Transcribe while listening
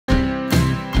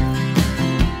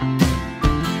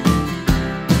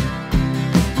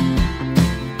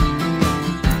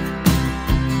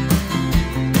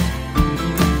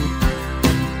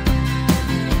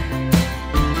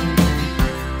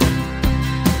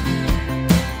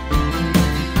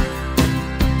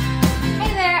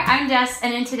Jess,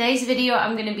 and in today's video,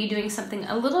 I'm going to be doing something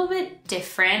a little bit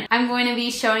different. I'm going to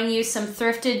be showing you some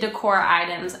thrifted decor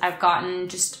items I've gotten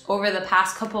just over the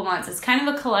past couple months. It's kind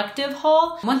of a collective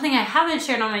haul. One thing I haven't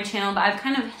shared on my channel, but I've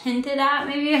kind of hinted at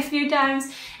maybe a few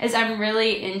times, is I'm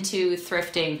really into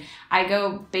thrifting. I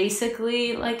go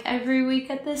basically like every week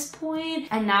at this point.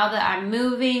 And now that I'm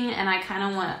moving and I kind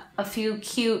of want a few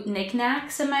cute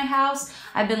knickknacks in my house,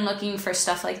 I've been looking for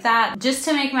stuff like that just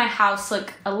to make my house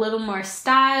look a little more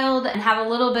styled and have a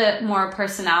little bit more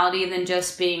personality than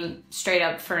just being straight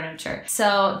up furniture.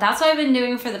 So that's what I've been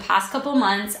doing for the past couple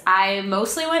months. I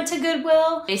mostly went to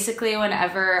Goodwill. Basically,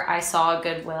 whenever I saw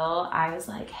Goodwill, I was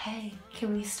like, hey,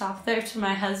 can we stop there to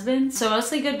my husband? So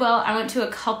mostly Goodwill. I went to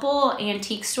a couple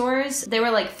antique stores. They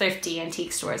were like thrifty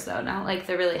antique stores though, not like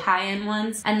the really high-end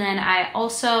ones. And then I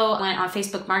also went on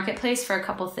Facebook Marketplace for a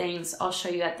couple things I'll show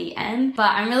you at the end.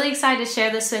 But I'm really excited to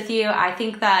share this with you. I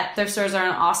think that thrift stores are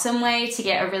an awesome way to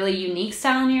get a really unique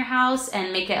style in your house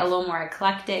and make it a little more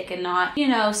eclectic and not, you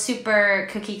know, super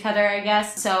cookie cutter, I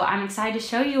guess. So I'm excited to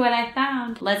show you what I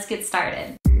found. Let's get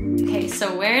started. Okay,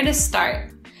 so where to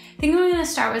start? I think I'm gonna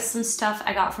start with some stuff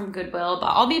I got from Goodwill, but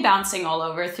I'll be bouncing all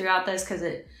over throughout this because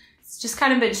it's just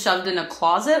kind of been shoved in a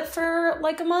closet for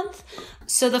like a month.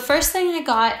 So the first thing I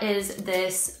got is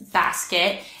this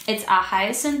basket. It's a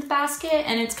hyacinth basket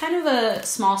and it's kind of a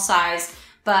small size,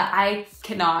 but I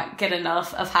cannot get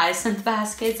enough of hyacinth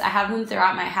baskets. I have them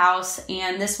throughout my house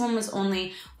and this one was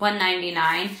only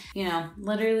 $1.99. You know,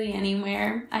 literally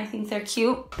anywhere. I think they're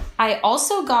cute. I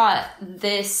also got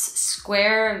this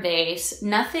square vase.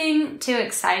 Nothing too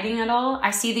exciting at all.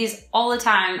 I see these all the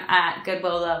time at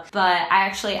Goodwill though, but I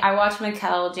watch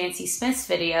Mikkel Jancy Smith's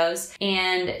videos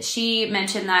and she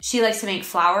mentioned that she likes to make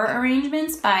flower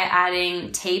arrangements by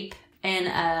adding tape and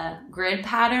a grid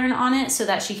pattern on it so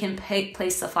that she can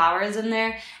place the flowers in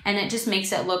there, and it just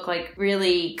makes it look like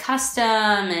really custom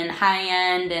and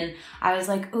high-end. And I was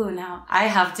like, ooh, now I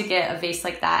have to get a vase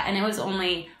like that, and it was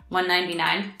only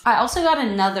 $1.99. I also got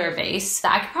another vase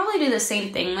that I could probably do the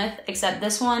same thing with, except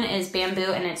this one is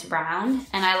bamboo and it's round,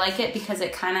 and I like it because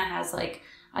it kind of has like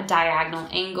a diagonal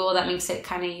angle that makes it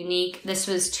kind of unique. This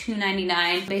was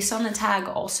 $2.99 based on the tag,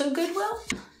 also Goodwill.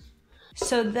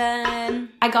 So then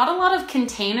I got a lot of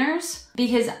containers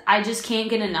because I just can't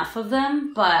get enough of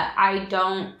them, but I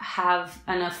don't have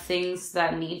enough things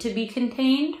that need to be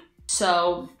contained.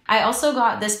 So I also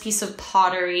got this piece of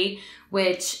pottery,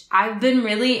 which I've been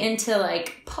really into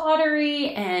like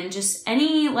pottery and just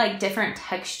any like different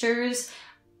textures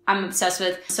I'm obsessed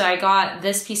with. So I got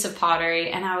this piece of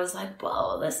pottery and I was like,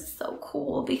 whoa, this is so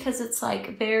cool because it's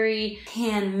like very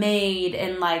handmade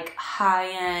and like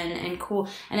high-end and cool.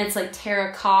 And it's like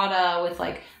terracotta with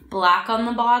like black on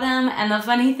the bottom. And the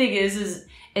funny thing is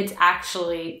it's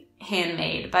actually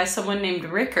handmade by someone named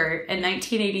Rickert in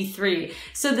 1983.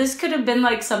 So this could have been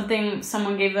like something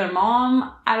someone gave their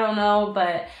mom. I don't know,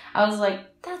 but I was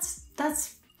like,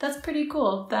 that's pretty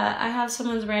cool that I have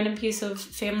someone's random piece of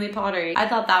family pottery. I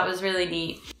thought that was really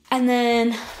neat. And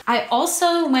then I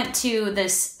also went to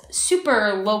this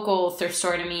super local thrift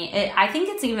store to me. I think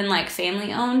it's even like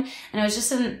family owned, and it was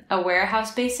just in a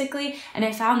warehouse basically, and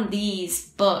I found these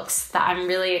books that I'm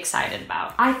really excited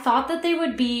about. I thought that they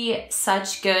would be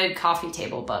such good coffee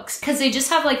table books because they just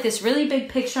have like this really big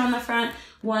picture on the front.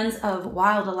 One's of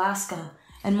wild Alaska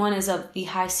and one is of the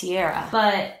High Sierra.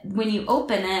 But when you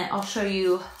open it, I'll show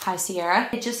you High Sierra.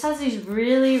 It just has these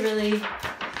really, really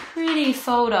pretty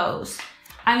photos.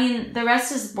 I mean, the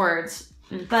rest is words,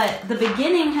 but the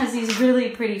beginning has these really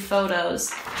pretty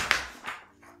photos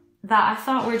that I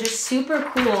thought were just super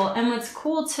cool. And what's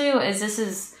cool too is this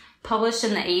is published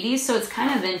in the 80s, so it's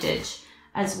kind of vintage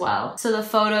as well. So the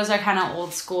photos are kind of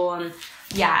old school, and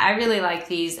yeah, I really like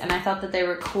these, and I thought that they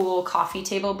were cool coffee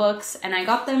table books, and I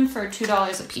got them for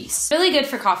 $2 a piece. Really good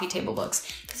for coffee table books,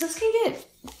 because this can get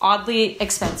oddly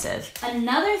expensive.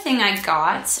 Another thing I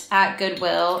got at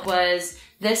Goodwill was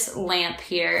this lamp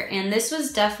here, and this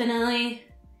was definitely,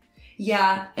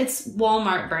 yeah, it's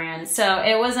Walmart brand, so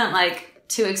it wasn't like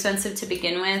too expensive to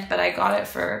begin with, but I got it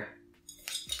for,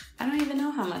 I don't even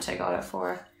know how much I got it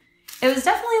for. It was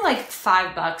definitely like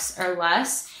 $5 or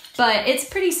less. But it's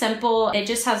pretty simple. It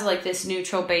just has like this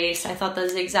neutral base. I thought the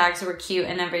zigzags were cute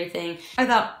and everything. I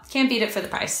thought, can't beat it for the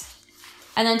price.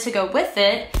 And then to go with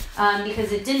it,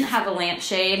 because it didn't have a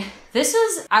lampshade, this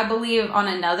was, I believe, on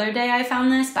another day I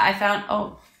found this, but I found,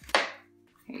 oh,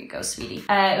 here you go, sweetie.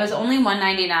 It was only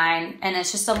 $1.99, and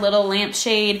it's just a little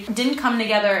lampshade. It didn't come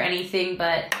together or anything,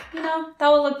 but you know, that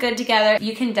will look good together.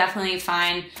 You can definitely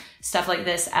find stuff like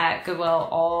this at Goodwill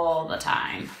all the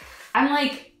time. I'm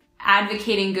like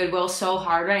advocating Goodwill so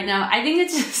hard right now. I think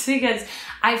it's just because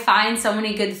I find so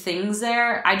many good things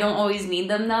there. I don't always need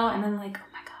them though, and I'm like,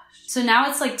 so now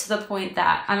it's like to the point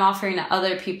that I'm offering to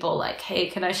other people like, hey,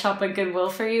 can I shop at Goodwill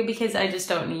for you? Because I just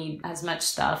don't need as much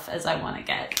stuff as I want to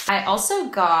get. I also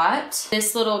got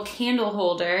this little candle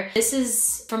holder. This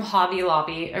is from Hobby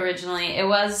Lobby originally. It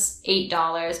was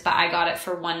 $8, but I got it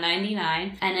for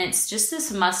 $1.99. And it's just this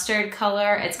mustard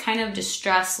color. It's kind of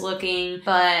distressed looking,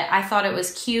 but I thought it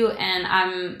was cute, and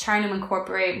I'm trying to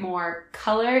incorporate more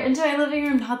color into my living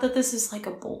room. Not that this is like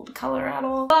a bold color at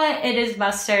all, but it is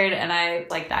mustard and I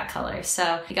like that color.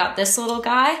 So I got this little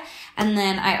guy, and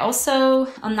then I also,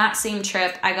 on that same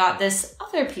trip, I got this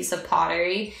other piece of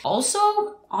pottery. Also,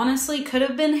 honestly, could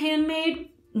have been handmade.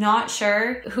 Not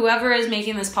sure. Whoever is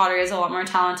making this pottery is a lot more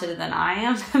talented than I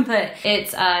am, but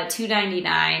it's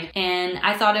 $2.99, and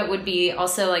I thought it would be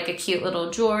also like a cute little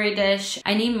jewelry dish.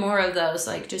 I need more of those,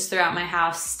 like just throughout my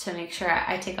house, to make sure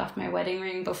I take off my wedding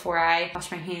ring before I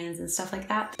wash my hands and stuff like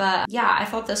that. But yeah, I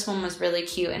thought this one was really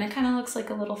cute, and it kind of looks like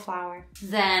a little flower.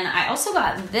 Then I also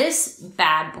got this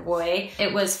bad boy.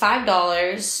 It was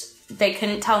 $5. They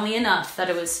couldn't tell me enough that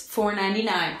it was $4.99.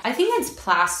 I think it's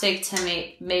plastic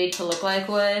to made to look like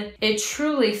wood. It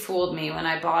truly fooled me when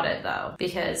I bought it though,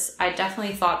 because I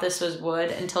definitely thought this was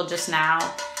wood until just now.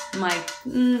 I'm like,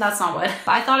 that's not wood.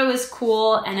 But I thought it was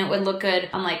cool, and it would look good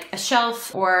on like a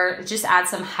shelf or just add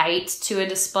some height to a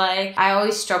display. I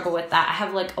always struggle with that. I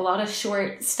have like a lot of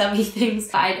short, stubby things,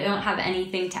 but I don't have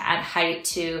anything to add height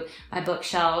to my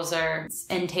bookshelves or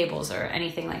end tables or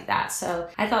anything like that. So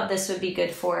I thought this would be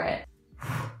good for it.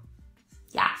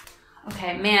 Yeah.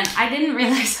 Okay, man, I didn't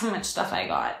realize how much stuff I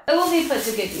got. It will be put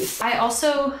to good use. I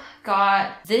also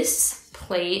got this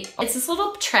plate. It's this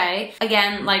little tray.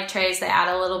 Again, like trays, they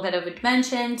add a little bit of a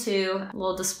dimension to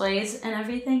little displays and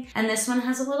everything. And this one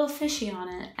has a little fishy on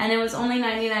it. And it was only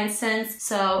 99 cents.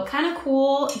 So kind of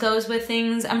cool, goes with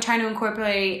things. I'm trying to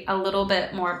incorporate a little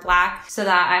bit more black so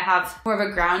that I have more of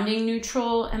a grounding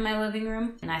neutral in my living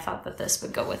room. And I thought that this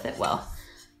would go with it well.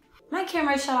 My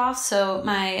camera shut off, so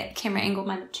my camera angle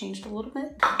might have changed a little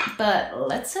bit, but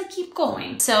let's keep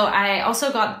going. So I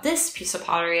also got this piece of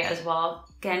pottery as well.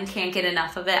 Again, can't get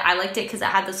enough of it. I liked it because it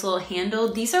had this little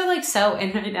handle. These are like so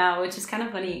in right now, which is kind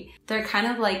of funny. They're kind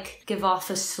of like give off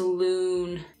a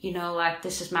saloon, you know, like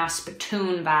this is my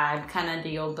spittoon vibe kind of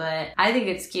deal, but I think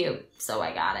it's cute, so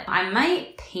I got it. I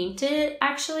might paint it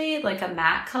actually like a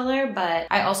matte color, but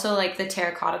I also like the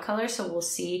terracotta color, so we'll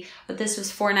see. But this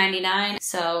was $4.99,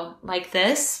 so like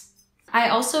this. I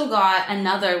also got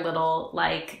another little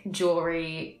like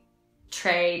jewelry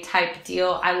tray type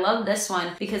deal. I love this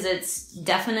one because it's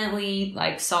definitely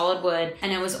like solid wood,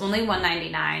 and it was only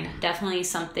 $1.99. Definitely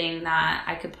something that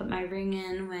I could put my ring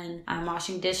in when I'm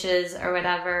washing dishes or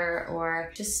whatever, or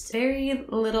just very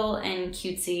little and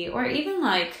cutesy, or even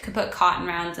like could put cotton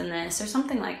rounds in this or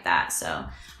something like that. So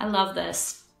I love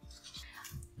this.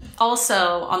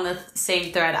 Also on the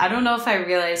same thread, I don't know if I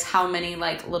realized how many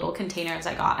like little containers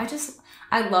I got.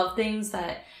 I love things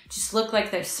that just look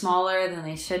like they're smaller than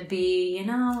they should be, you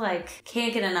know, like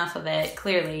can't get enough of it,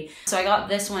 clearly. So I got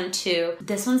this one too.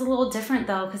 This one's a little different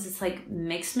though, because it's like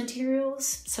mixed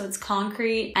materials. So it's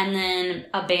concrete and then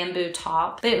a bamboo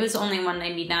top, but it was only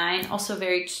 $1.99. Also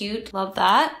very cute, love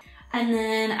that. And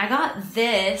then I got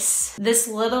this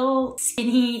little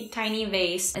skinny tiny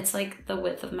vase. It's like the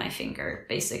width of my finger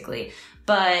basically.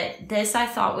 But this I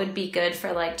thought would be good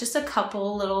for like just a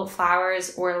couple little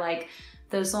flowers, or like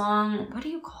those long, what do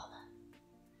you call them?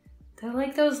 They're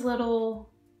like those little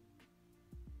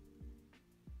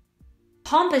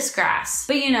pampas grass.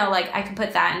 But you know, like I can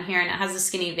put that in here, and it has a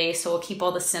skinny vase, so we'll keep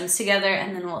all the stems together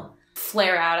and then we'll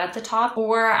flare out at the top.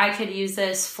 Or I could use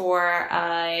this for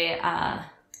a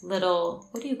little,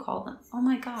 what do you call them? Oh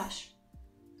my gosh.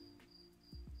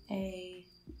 A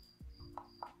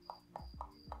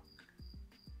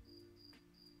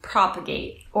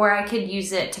propagate. Or I could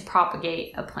use it to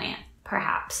propagate a plant,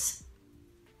 perhaps.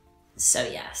 So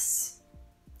yes,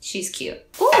 she's cute.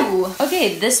 Ooh,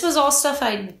 okay, this was all stuff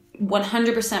I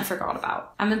 100% forgot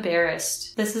about. I'm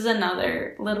embarrassed. This is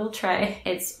another little tray.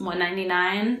 It's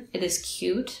 $1.99. It is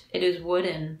cute. It is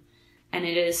wooden. And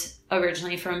it is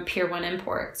originally from Pier 1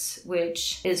 Imports,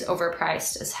 which is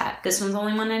overpriced as heck. This one's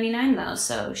only $1.99 though,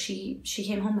 so she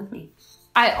came home with me.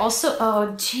 I also,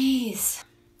 oh geez.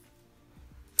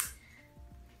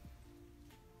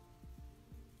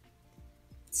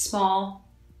 Small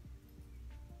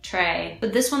tray,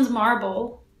 but this one's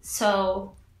marble,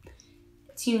 so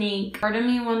It's unique. Part of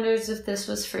me wonders if this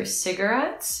was for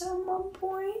cigarettes at one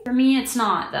point. For me, it's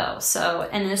not though. So,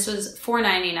 and this was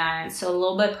 $4.99, so a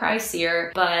little bit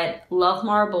pricier, but love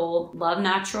marble, love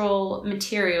natural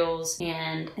materials,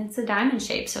 and it's a diamond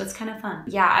shape, so it's kind of fun.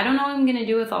 Yeah, I don't know what I'm gonna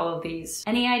do with all of these.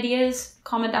 Any ideas?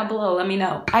 Comment down below, let me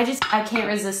know. I can't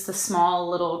resist the small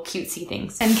little cutesy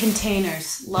things. And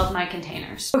containers, love my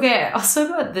containers. Okay, I also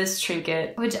got this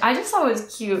trinket, which I just thought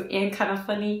was cute and kind of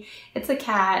funny. It's a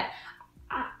cat.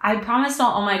 I promise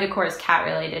not all my decor is cat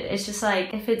related. It's just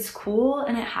like, if it's cool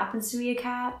and it happens to be a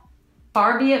cat,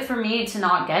 far be it for me to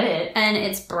not get it. And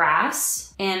it's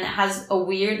brass and it has a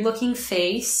weird looking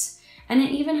face and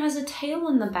it even has a tail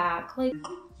in the back. Like,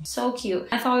 so cute.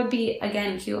 I thought it would be,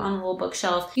 again, cute on a little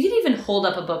bookshelf. You can even hold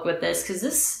up a book with this because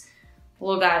this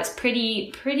little guy is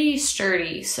pretty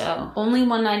sturdy. So only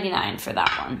 $1.99 for that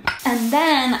one. And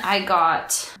then I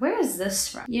got, where is this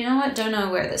from? You know what? Don't know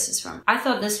where this is from. I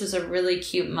thought this was a really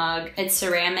cute mug. It's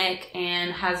ceramic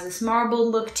and has this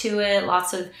marbled look to it.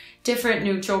 Lots of different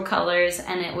neutral colors,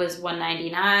 and it was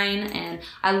 $1.99. And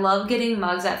I love getting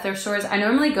mugs at thrift stores. I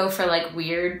normally go for like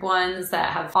weird ones that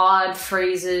have odd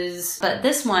phrases, but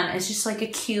this one is just like a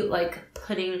cute, like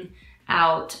putting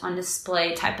out on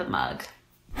display type of mug.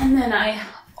 And then I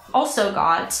also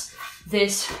got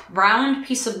this round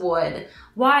piece of wood.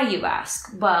 Why, you ask?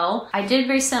 Well, I did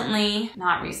a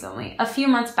few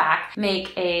months back,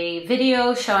 make a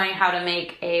video showing how to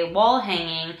make a wall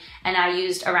hanging, and I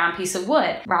used a round piece of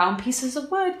wood. Round pieces of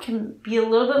wood can be a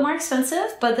little bit more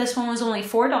expensive, but this one was only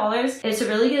 $4. It's a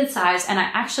really good size, and I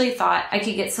actually thought I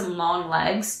could get some long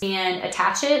legs and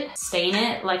attach it, stain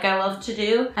it like I love to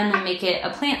do, and then make it a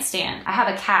plant stand. I have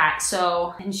a cat,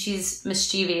 and she's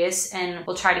mischievous and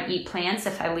will try to eat plants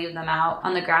if I leave them out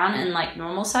on the ground in like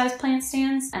normal size plant stands.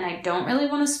 And I don't really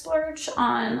want to splurge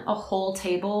on a whole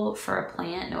table for a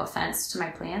plant, no offense to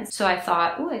my plants. So I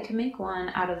thought, oh, I could make one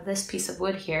out of this piece of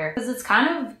wood here because it's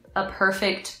kind of a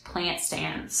perfect plant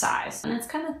stand size. And it's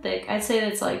kind of thick. I'd say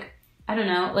it's like, I don't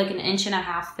know, like 1.5 inches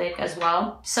thick as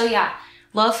well. So yeah,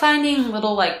 love finding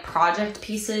little like project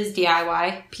pieces,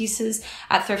 DIY pieces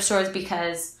at thrift stores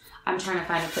because I'm trying to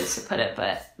find a place to put it,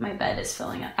 but my bed is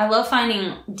filling up. I love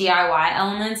finding DIY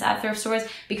elements at thrift stores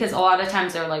because a lot of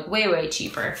times they're like way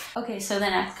cheaper. Okay, so the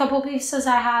next couple pieces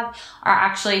I have are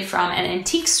actually from an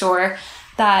antique store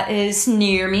that is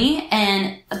near me,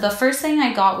 and the first thing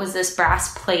I got was this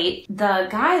brass plate. The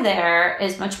guy there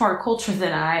is much more cultured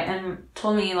than I and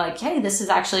told me like, hey, this is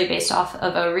actually based off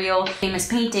of a real famous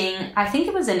painting. I think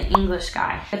it was an English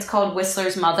guy. It's called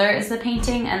Whistler's Mother is the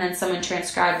painting, and then someone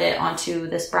transcribed it onto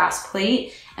this brass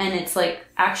plate, and it's like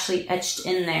actually etched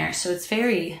in there, so it's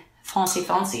very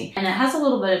fancy. And it has a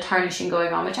little bit of tarnishing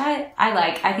going on, which I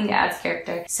like. I think it adds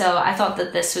character. So I thought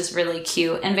that this was really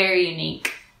cute and very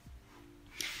unique.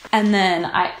 And then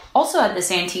I also at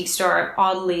this antique store,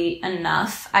 oddly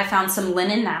enough, I found some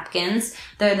linen napkins.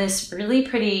 They're this really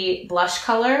pretty blush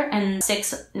color and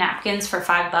 6 napkins for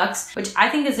 $5, which I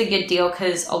think is a good deal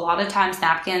because a lot of times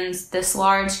napkins this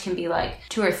large can be like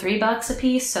 $2 or $3 a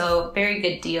piece. So very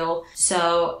good deal.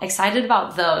 So excited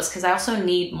about those because I also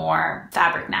need more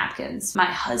fabric napkins. My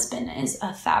husband is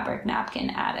a fabric napkin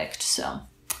addict, so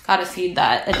gotta feed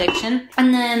that addiction.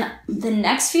 And then the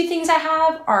next few things I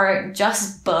have are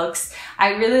just books.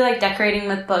 I really like decorating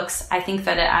with books. I think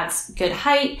that it adds good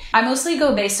height. I mostly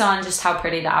go based on just how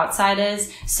pretty the outside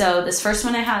is. So this first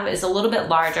one I have is a little bit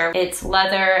larger. It's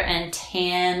leather and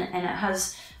tan and it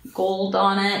has gold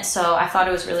on it. So I thought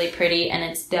it was really pretty and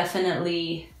it's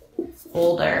definitely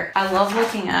older. I love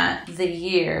looking at the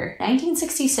year.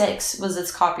 1966 was its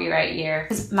copyright year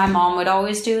because my mom would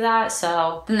always do that.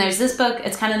 So then there's this book.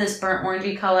 It's kind of this burnt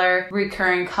orangey color,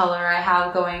 recurring color I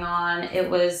have going on. It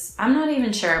was, I'm not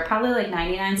even sure, probably like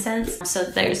 99 cents. So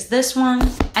there's this one.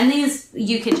 And these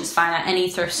you could just find at any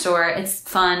thrift store. It's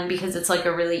fun because it's like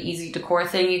a really easy decor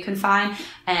thing you can find.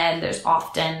 And there's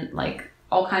often like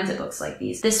all kinds of books like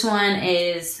these. This one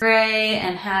is gray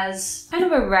and has kind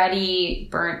of a reddy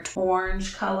burnt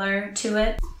orange color to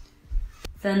it.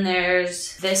 Then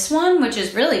there's this one, which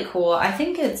is really cool. I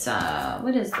think it's,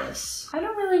 what is this? I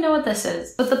don't really know what this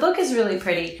is, but the book is really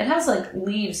pretty. It has like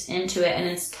leaves into it and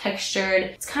it's textured.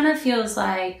 It kind of feels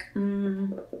like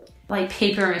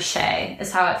paper mache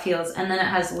is how it feels. And then it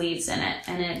has leaves in it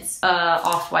and it's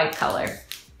off-white color.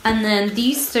 And then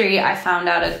these three I found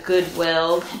out at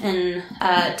Goodwill in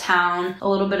a town a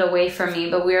little bit away from me,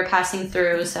 but we were passing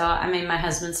through, so I made my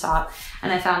husband stop.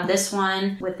 And I found this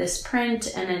one with this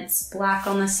print, and it's black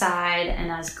on the side and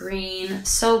has green.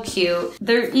 So cute.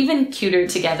 They're even cuter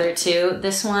together too.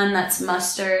 This one that's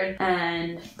mustard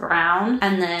and brown,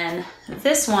 and then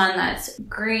this one that's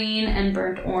green and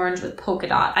burnt orange with polka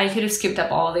dot. I could have scooped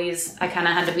up all of these. I kind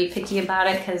of had to be picky about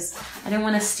it because I didn't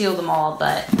want to steal them all,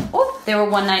 but oh, they were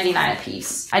 $1.99 a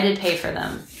piece. I did pay for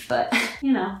them, but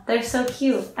you know, they're so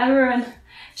cute. Everyone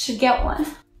should get one.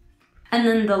 And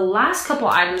then the last couple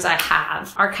items I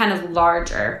have are kind of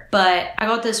larger, but I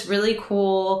got this really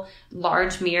cool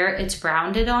large mirror. It's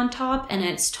rounded on top and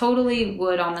it's totally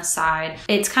wood on the side.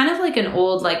 It's kind of like an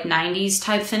old like 90s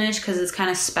type finish because it's kind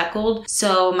of speckled.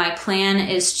 So my plan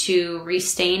is to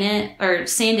restain it or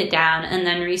sand it down and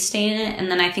then restain it.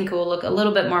 And then I think it will look a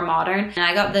little bit more modern. And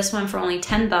I got this one for only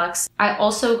 10 bucks. I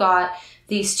also got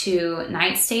these two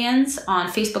nightstands on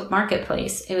Facebook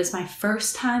Marketplace. It was my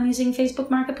first time using Facebook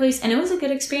Marketplace and it was a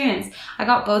good experience. I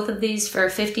got both of these for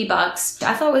 50 bucks.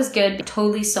 I thought it was good,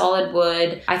 totally solid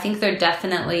wood. I think they're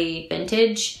definitely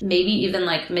vintage, maybe even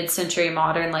like mid-century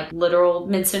modern, like literal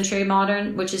mid-century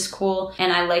modern, which is cool.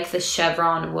 And I like the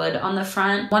chevron wood on the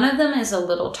front. One of them is a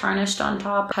little tarnished on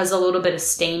top, has a little bit of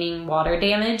staining water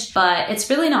damage, but it's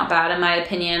really not bad in my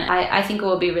opinion. I think it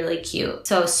will be really cute.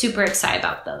 So super excited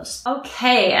about those.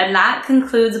 Okay, and that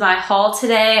concludes my haul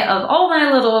today of all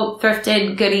my little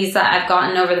thrifted goodies that I've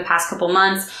gotten over the past couple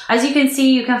months. As you can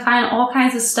see, you can find all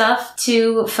kinds of stuff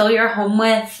to fill your home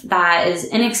with that is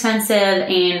inexpensive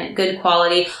and good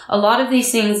quality. A lot of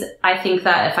these things, I think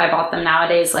that if I bought them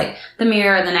nowadays, like the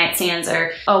mirror, the nightstands,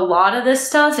 or a lot of this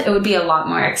stuff, it would be a lot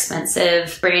more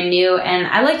expensive, brand new. And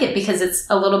I like it because it's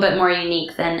a little bit more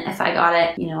unique than if I got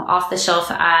it, you know, off the shelf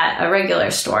at a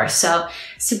regular store. So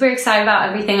super excited about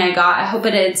everything I got. I hope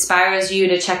it inspires you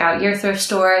to check out your thrift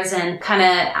stores and kind of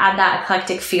add that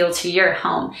eclectic feel to your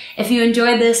home. If you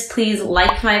enjoyed this, please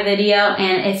like my video.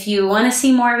 And if you want to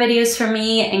see more videos from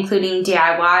me, including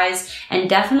DIYs and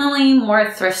definitely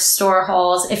more thrift store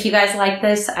hauls, if you guys like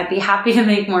this, I'd be happy to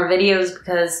make more videos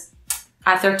because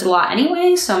I thrift a lot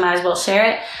anyway, so I might as well share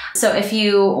it. So if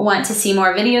you want to see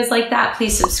more videos like that,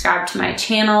 please subscribe to my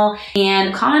channel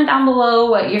and comment down below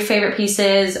what your favorite piece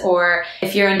is, or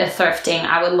if you're into thrifting,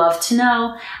 I would love to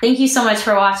know. Thank you so much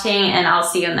for watching and I'll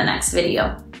see you in the next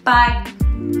video. Bye.